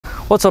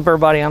What's up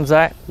everybody, I'm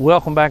Zach.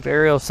 Welcome back to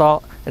Aerial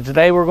Assault, and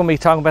today we're going to be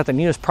talking about the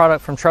newest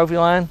product from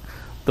Trophyline,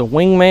 the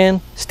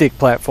Wingman stick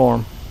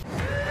platform.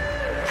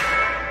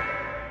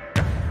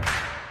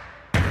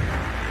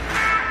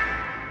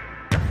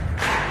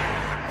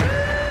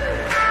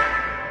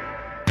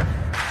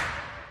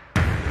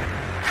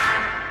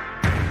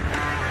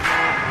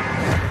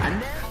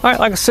 Alright,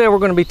 like I said, we're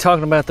going to be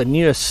talking about the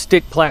newest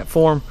stick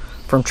platform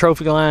from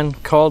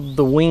Trophyline called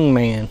the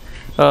Wingman.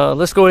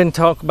 Let's go ahead and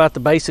talk about the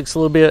basics a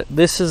little bit.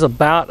 This is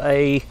about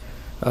a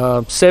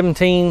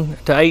 17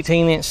 to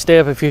 18 inch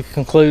step if you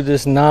conclude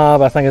this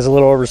knob. I think it's a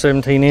little over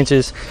 17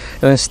 inches.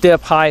 And then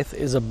step height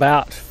is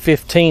about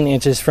 15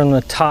 inches from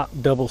the top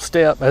double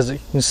step. As you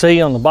can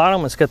see on the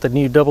bottom, it's got the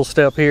new double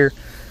step here.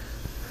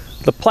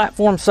 The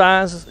platform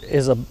size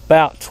is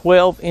about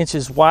 12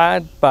 inches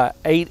wide by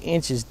 8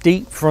 inches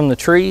deep from the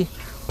tree.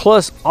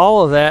 Plus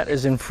all of that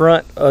is in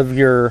front of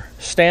your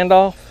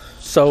standoff.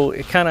 So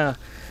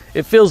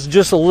it feels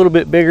just a little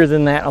bit bigger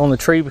than that on the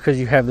tree because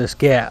you have this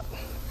gap.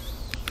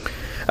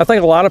 I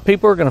think a lot of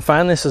people are going to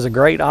find this as a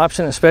great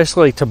option,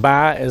 especially to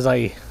buy as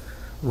a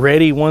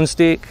ready one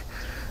stick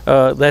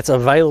that's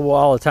available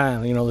all the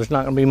time. You know, there's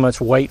not going to be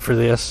much weight for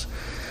this.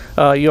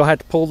 You'll have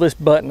to pull this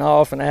button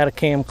off and add a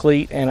cam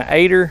cleat and an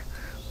aider.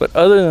 But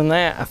other than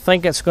that, I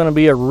think it's going to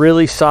be a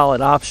really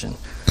solid option.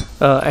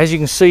 As you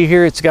can see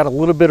here, it's got a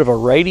little bit of a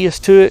radius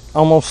to it,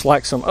 almost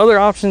like some other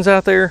options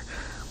out there.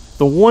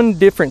 The one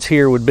difference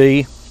here would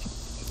be,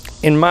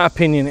 in my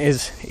opinion,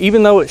 is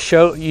even though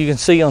you can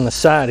see on the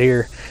side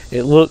here,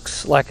 it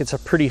looks like it's a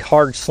pretty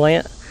hard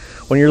slant.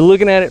 When you're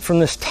looking at it from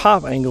this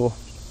top angle,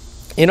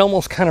 it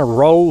almost kind of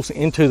rolls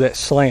into that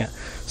slant.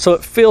 So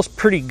it feels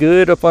pretty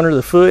good up under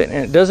the foot,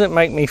 and it doesn't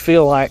make me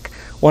feel like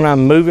when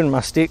I'm moving my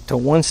stick to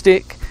one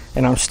stick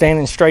and I'm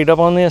standing straight up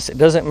on this, it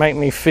doesn't make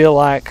me feel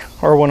like,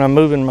 or when I'm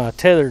moving my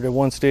tether to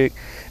one stick,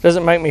 it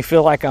doesn't make me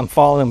feel like I'm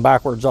falling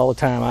backwards all the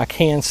time. I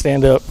can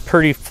stand up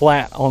pretty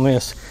flat on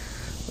this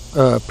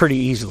pretty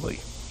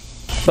easily.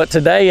 But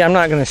today I'm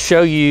not going to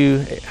show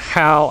you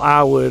how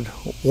I would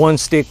one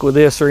stick with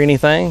this or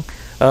anything.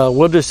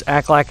 We'll just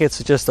act like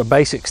it's just a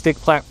basic stick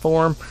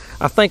platform.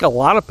 I think a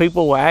lot of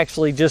people will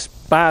actually just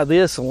buy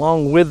this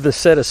along with the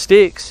set of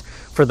sticks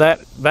for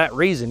that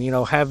reason. You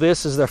know, have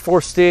this as their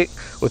fourth stick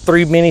with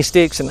 3 mini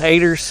sticks and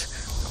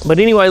aiders. But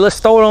anyway,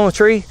 let's throw it on the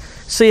tree,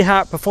 see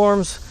how it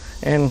performs,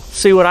 and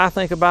see what I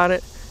think about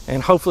it,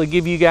 and hopefully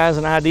give you guys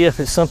an idea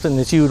if it's something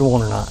that you would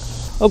want or not.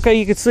 Okay,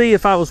 you can see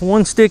if I was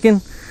one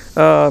sticking,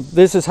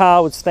 this is how I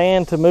would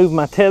stand to move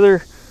my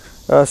tether.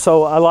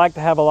 So I like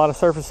to have a lot of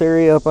surface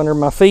area up under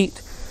my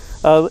feet.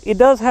 It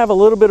does have a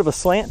little bit of a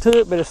slant to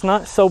it, but it's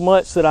not so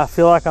much that I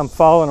feel like I'm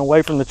falling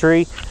away from the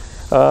tree.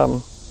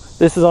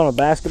 This is on a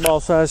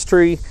basketball sized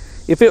tree.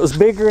 If it was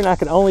bigger and I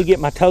could only get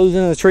my toes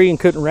in the tree and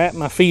couldn't wrap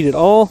my feet at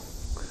all,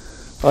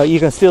 you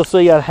can still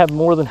see I have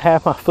more than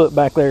half my foot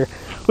back there,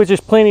 which is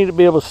plenty to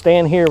be able to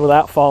stand here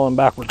without falling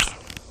backwards.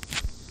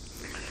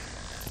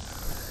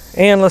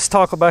 And let's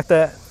talk about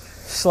that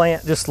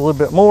slant just a little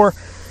bit more.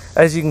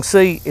 As you can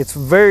see, it's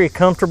very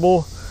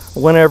comfortable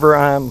whenever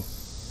I'm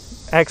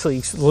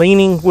actually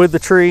leaning with the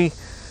tree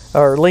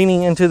or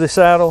leaning into the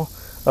saddle.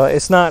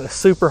 It's not a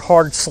super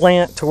hard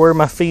slant to where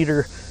my feet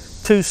are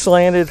too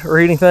slanted or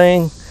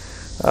anything.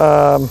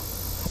 And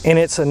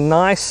it's a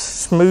nice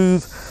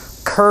smooth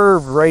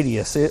curved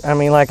radius. I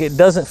mean, like, it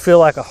doesn't feel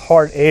like a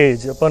hard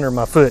edge up under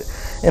my foot,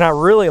 and I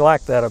really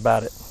like that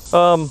about it.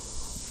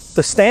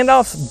 The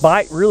standoffs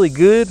bite really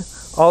good,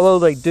 although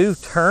they do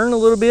turn a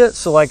little bit.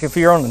 So like if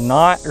you're on a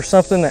knot or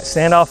something, that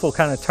standoff will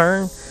kind of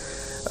turn.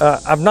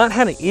 I've not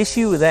had an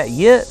issue with that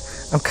yet.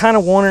 I'm kind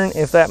of wondering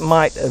if that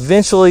might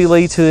eventually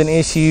lead to an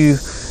issue,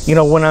 you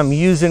know, when I'm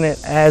using it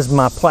as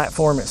my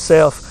platform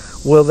itself.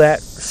 Will that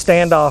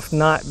standoff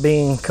not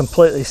being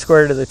completely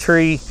square to the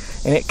tree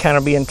and it kind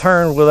of being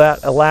turned, will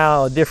that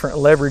allow a different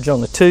leverage on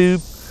the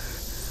tube?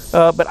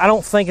 But I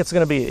don't think it's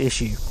going to be an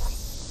issue.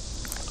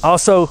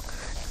 Also,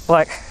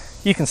 like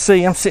you can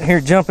see, I'm sitting here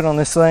jumping on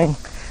this thing,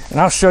 and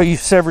I'll show you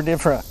several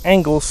different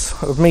angles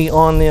of me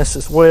on this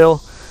as well,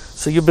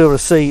 so you'll be able to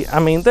see.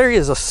 I mean, there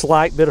is a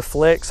slight bit of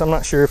flex. I'm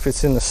not sure if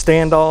it's in the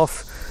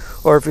standoff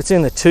or if it's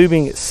in the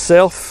tubing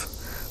itself,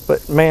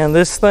 but man,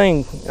 this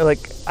thing,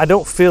 like, I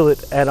don't feel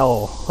it at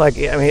all. Like,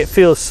 I mean, it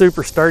feels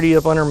super sturdy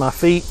up under my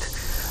feet.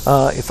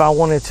 If I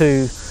wanted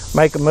to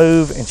make a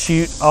move and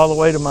shoot all the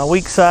way to my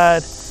weak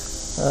side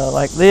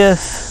like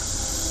this,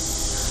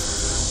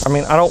 I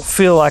mean, I don't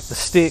feel like the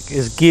stick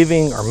is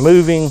giving or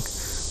moving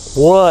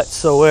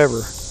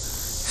whatsoever.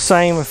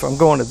 Same if I'm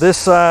going to this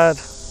side.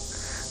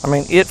 I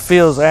mean, it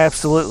feels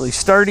absolutely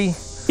sturdy.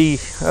 The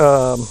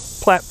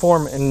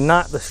platform and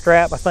not the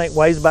strap, I think,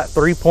 weighs about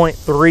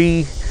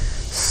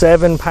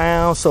 3.37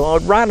 pounds. So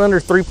right under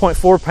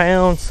 3.4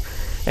 pounds.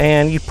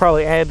 And you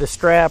probably add the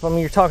strap. I mean,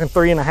 you're talking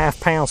 3.5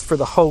 pounds for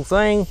the whole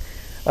thing.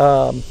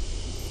 I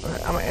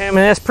mean,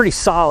 that's pretty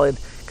solid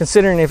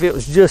considering if it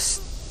was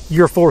just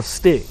your fourth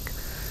stick.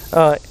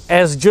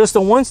 As just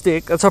a one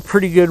stick, that's a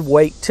pretty good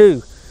weight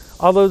too.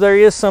 Although there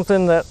is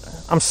something that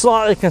I'm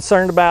slightly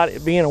concerned about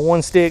it being a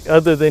one stick,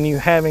 other than you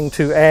having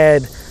to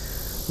add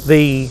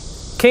the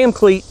cam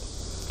cleat.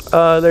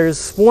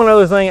 There's one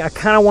other thing I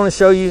kind of want to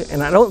show you,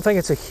 and I don't think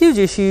it's a huge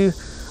issue,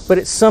 but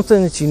it's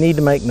something that you need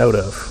to make note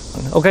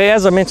of. Okay,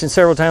 as I mentioned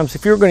several times,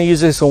 if you're going to use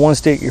this on one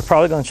stick, you're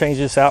probably going to change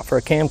this out for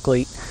a cam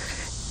cleat.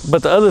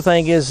 But the other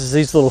thing is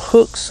these little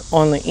hooks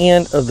on the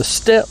end of the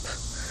step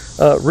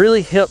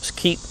really helps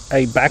keep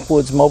a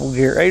backwoods mobile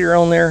gear aider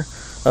on there,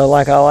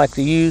 like I like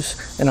to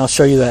use, and I'll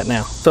show you that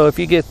now. So if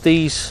you get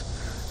these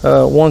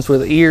ones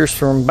with ears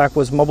from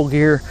Backwoods Mobile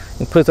Gear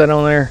and put that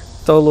on there,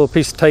 throw a little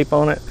piece of tape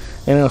on it,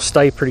 and it'll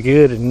stay pretty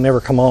good and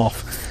never come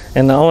off.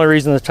 And the only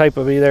reason the tape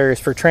will be there is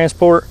for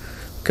transport,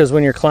 because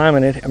when you're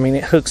climbing it, I mean,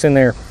 it hooks in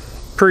there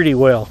pretty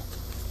well.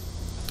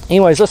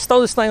 Anyways, let's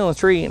throw this thing on the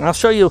tree, and I'll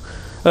show you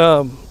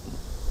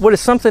what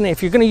is something,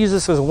 if you're going to use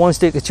this as a one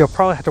stick, that you'll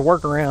probably have to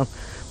work around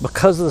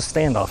because of the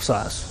standoff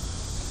size.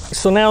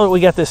 So now that we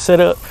got this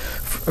set up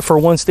for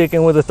one stick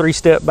and with a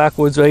 3-step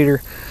backwoods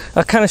aider,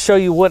 I'll kind of show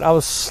you what I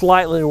was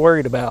slightly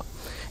worried about.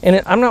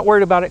 And I'm not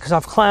worried about it because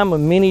I've climbed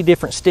with many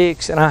different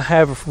sticks and I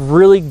have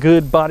really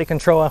good body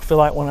control, I feel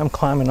like, when I'm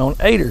climbing on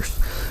aiders.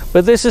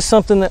 But this is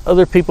something that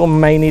other people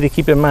may need to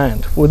keep in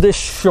mind. With this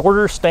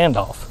shorter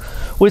standoff,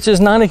 which is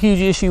not a huge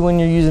issue when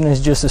you're using it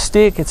as just a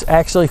stick, it's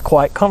actually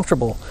quite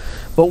comfortable.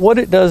 But what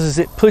it does is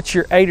it puts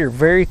your aider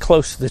very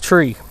close to the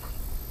tree.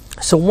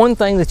 So one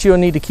thing that you'll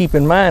need to keep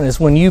in mind is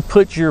when you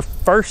put your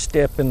first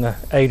step in the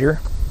aider,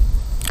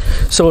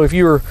 so if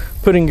you were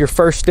putting your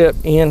first step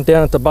in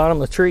down at the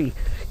bottom of the tree,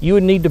 you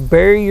would need to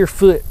bury your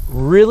foot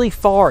really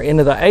far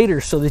into the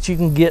aider so that you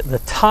can get the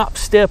top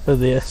step of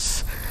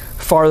this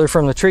farther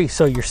from the tree.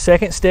 So your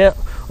second step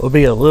will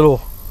be a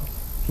little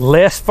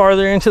less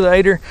farther into the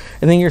aider,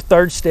 and then your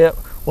third step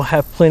will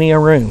have plenty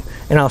of room,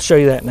 and I'll show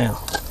you that now.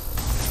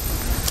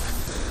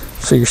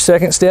 So your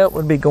second step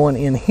would be going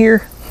in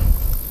here,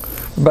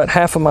 about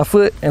half of my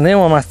foot, and then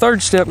when my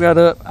third step got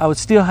up, I would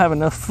still have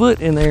enough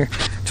foot in there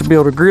to be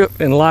able to grip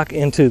and lock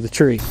into the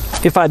tree.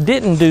 If I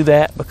didn't do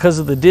that because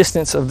of the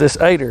distance of this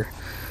aider,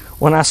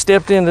 when I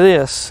stepped into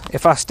this,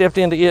 if I stepped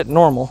into it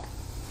normal,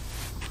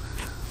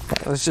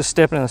 let's just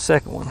step in the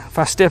second one. If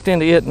I stepped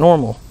into it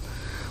normal,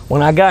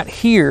 when I got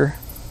here,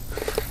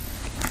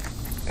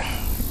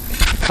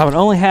 I would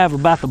only have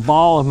about the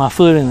ball of my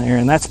foot in there,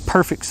 and that's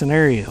perfect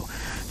scenario.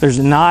 There's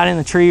a knot in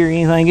the tree or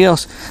anything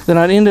else, then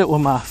I'd end up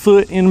with my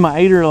foot in my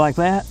aider like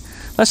that.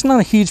 That's not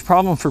a huge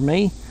problem for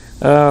me.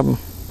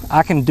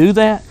 I can do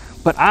that,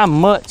 but I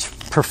much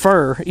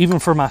prefer, even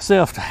for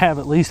myself, to have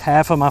at least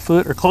half of my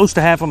foot or close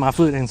to half of my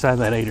foot inside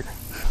that aider.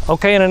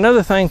 Okay, and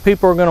another thing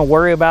people are gonna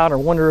worry about or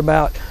wonder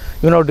about,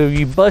 you know, do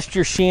you bust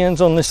your shins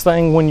on this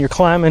thing when you're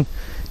climbing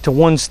to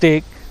one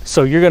stick?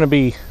 So you're gonna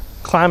be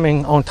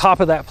climbing on top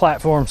of that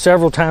platform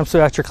several times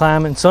throughout your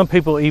climbing. Some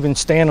people even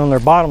stand on their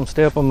bottom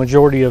step a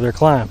majority of their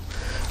climb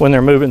when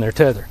they're moving their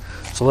tether.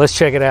 So let's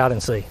check it out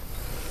and see.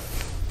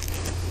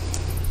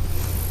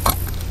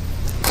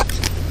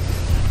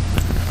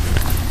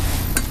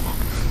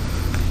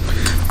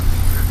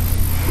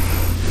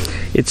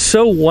 It's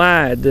so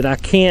wide that I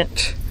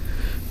can't,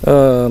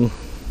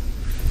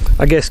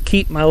 I guess,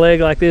 keep my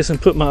leg like this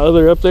and put my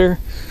other up there.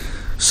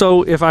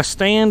 So if I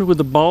stand with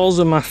the balls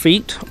of my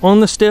feet on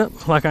the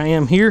step, like I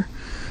am here,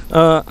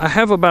 I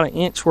have about an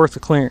inch worth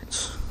of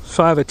clearance.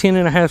 So I have a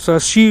 10.5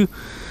 size shoe.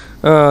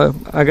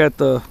 I got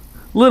the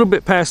little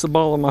bit past the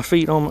ball of my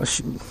feet on my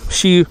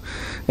shoe,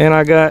 and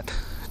I got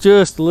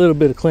just a little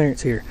bit of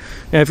clearance here.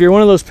 Now, if you're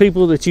one of those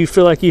people that you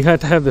feel like you have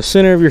to have the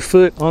center of your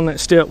foot on that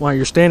step while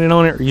you're standing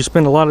on it, or you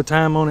spend a lot of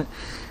time on it,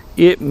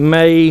 it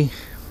may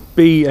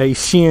be a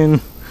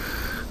shin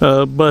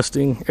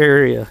busting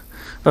area.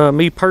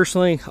 Me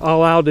personally,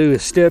 all I'll do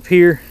is step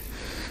here,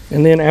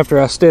 and then after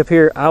I step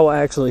here, I will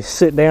actually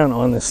sit down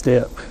on this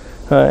step,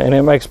 and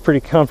it makes it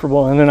pretty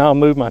comfortable, and then I'll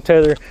move my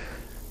tether,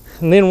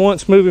 and then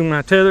once moving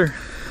my tether,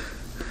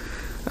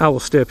 I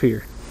will step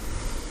here.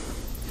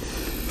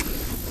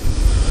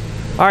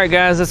 All right,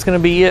 guys, that's going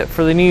to be it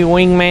for the new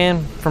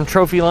Wingman from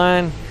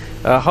Trophyline.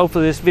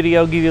 Hopefully this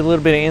video give you a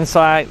little bit of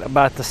insight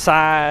about the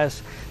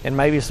size and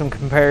maybe some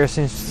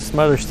comparisons to some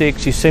other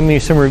sticks. You've seen me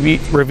some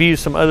reviews,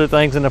 some other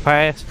things in the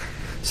past.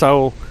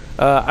 So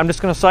I'm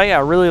just going to say I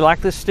really like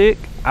this stick.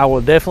 I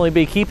will definitely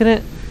be keeping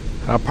it.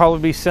 I'll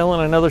probably be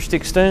selling another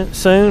stick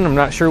soon. I'm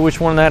not sure which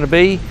one that'll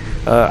be.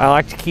 I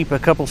like to keep a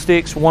couple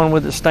sticks, one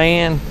with the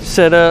stand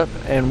set up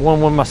and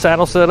one with my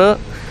saddle set up.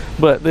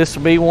 But this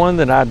will be one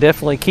that I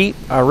definitely keep.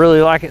 I really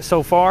like it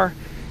so far.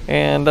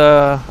 And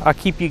I'll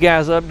keep you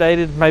guys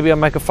updated. Maybe I'll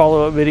make a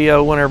follow-up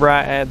video whenever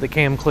I add the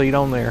cam cleat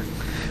on there.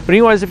 But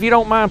anyways, if you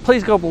don't mind,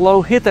 please go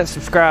below, hit that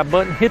subscribe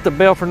button, hit the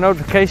bell for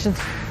notifications,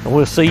 and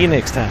we'll see you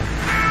next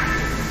time.